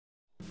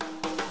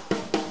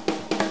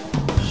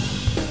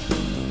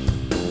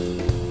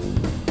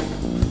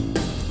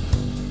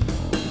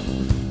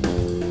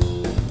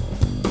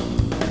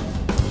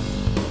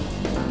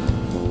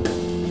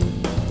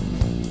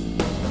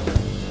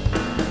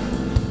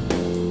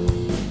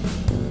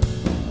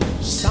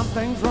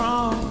Something's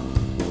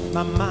wrong,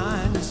 my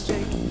mind is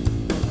shaking.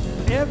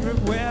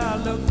 Everywhere I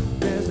look,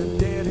 there's a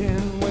dead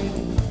end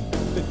waiting.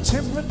 The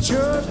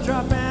temperature's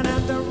dropping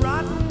at the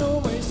rotten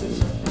oasis,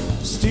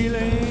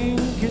 stealing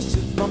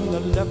kisses from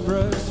the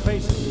leprous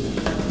faces.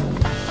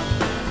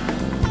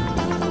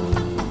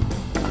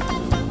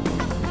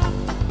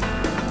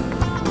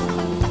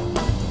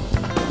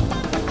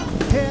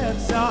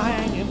 Heads are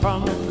hanging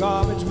from the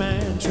garbage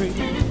man tree,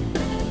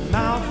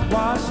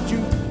 mouthwash,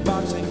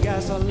 jukebox, and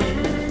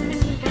gasoline.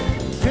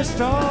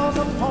 Pistols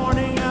are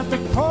pointing at the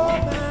poor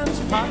man's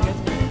pocket,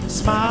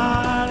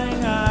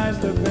 smiling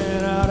eyes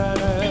looking out of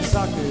their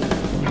sockets.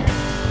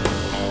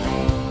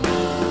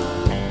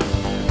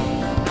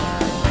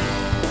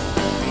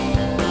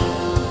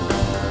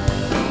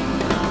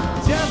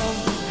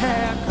 Devil's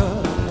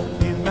haircut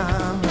in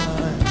my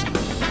mind.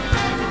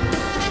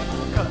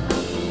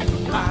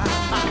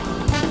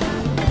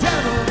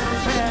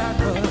 Devil's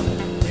haircut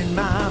in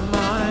my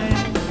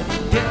mind.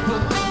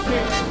 Devil's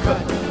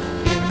haircut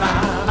in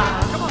my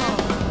mind. Come on.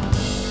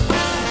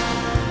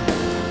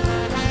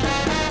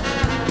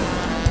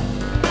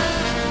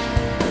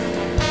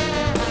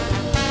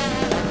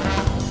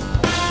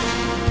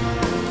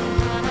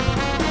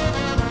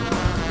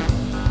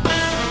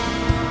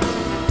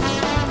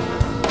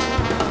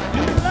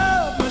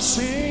 Love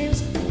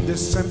machines, the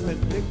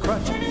sympathy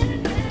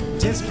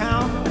crutches,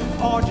 discount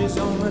orgies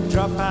on the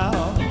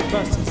dropout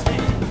buses,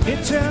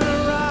 hitching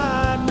a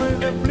ride with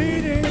the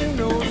bleeding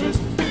noses.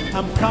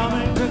 I'm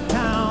coming to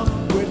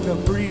town with the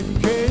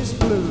briefcase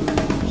blues.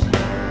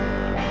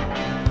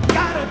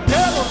 Got a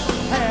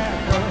devil's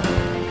haircut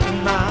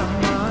in my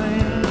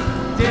mind.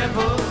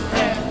 Devil's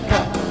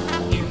haircut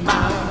in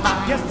my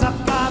mind. Yes,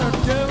 I've got a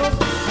devil's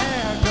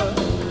haircut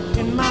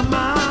in my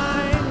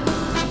mind.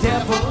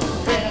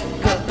 Devil's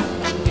haircut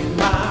in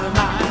my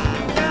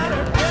mind. Got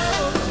a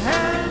devil's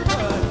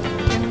haircut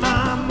in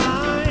my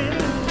mind.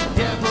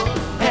 Devil's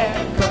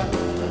haircut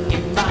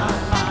in my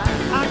mind.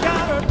 I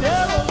got a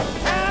devil's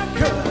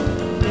haircut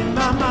in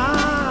my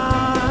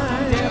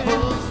mind.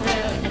 Devil's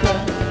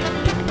haircut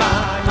in my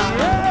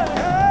mind.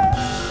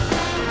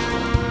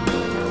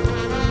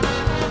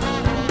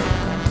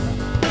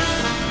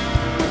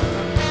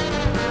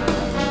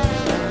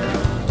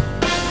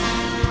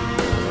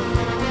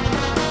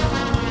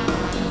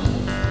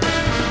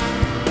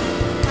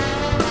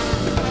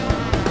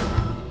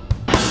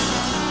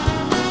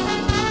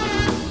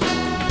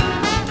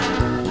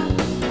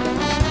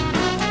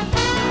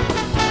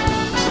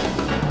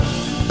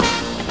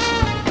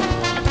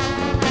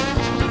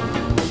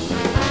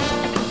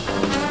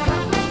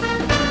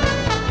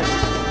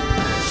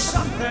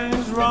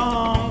 Something's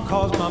wrong,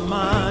 cause my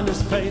mind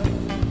is fading.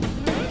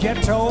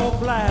 Ghetto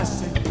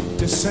blasting,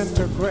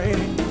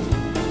 disintegrating.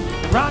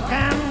 Rock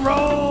and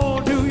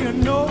roll, do you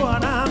know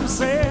what I'm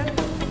saying?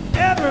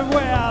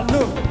 Everywhere I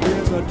look,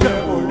 there's a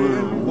devil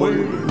in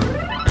waiting.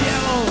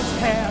 Devil's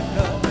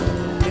haircut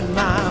in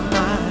my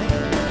mind.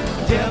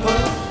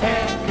 Devil's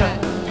haircut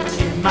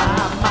in my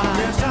mind.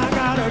 Yes, I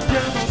got a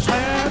devil's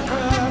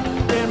haircut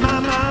in my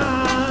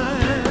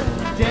mind.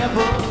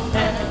 Devil's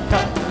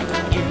haircut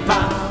in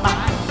my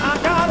mind. I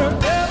got a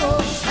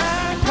devil's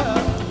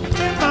haircut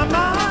in my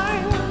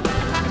mind.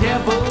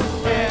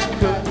 Devil's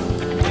haircut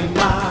in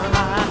my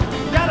mind.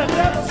 Got a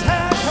devil's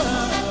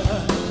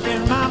haircut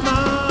in my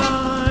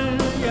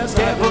mind. Yes,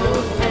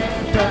 devil's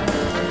haircut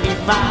in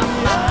my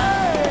mind.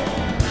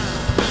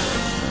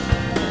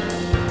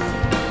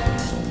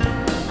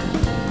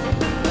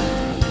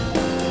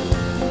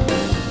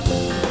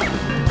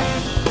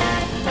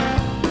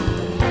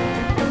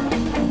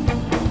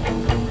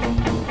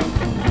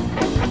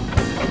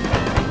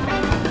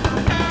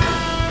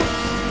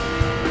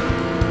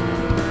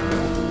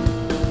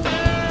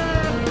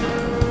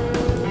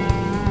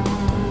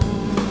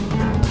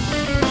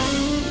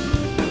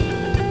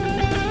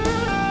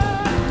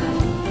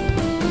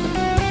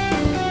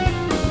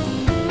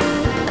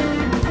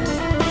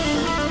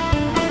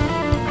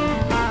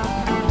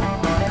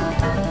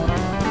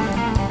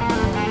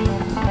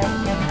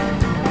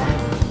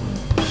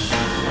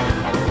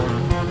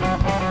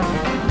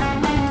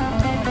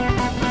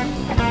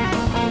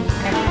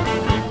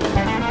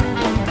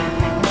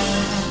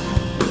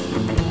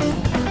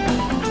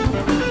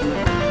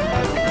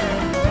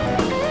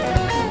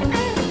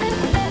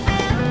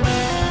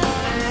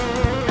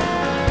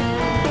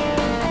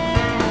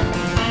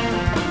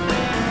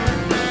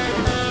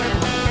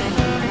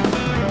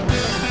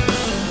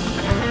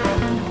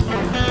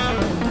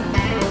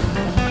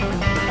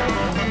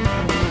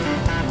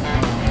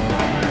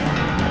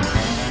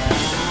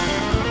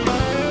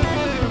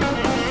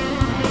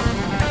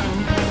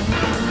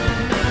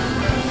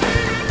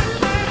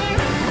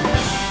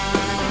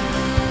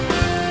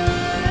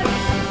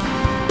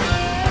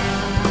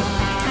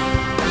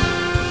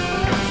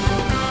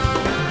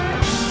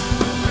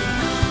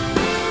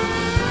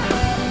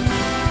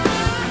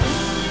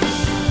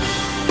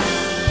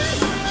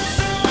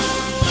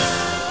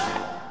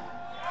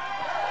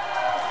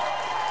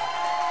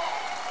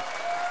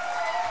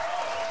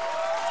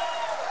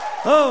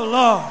 Oh,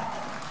 Lord.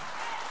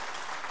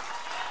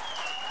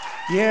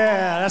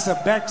 Yeah, that's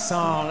a Beck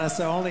song. That's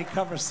the only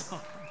cover song.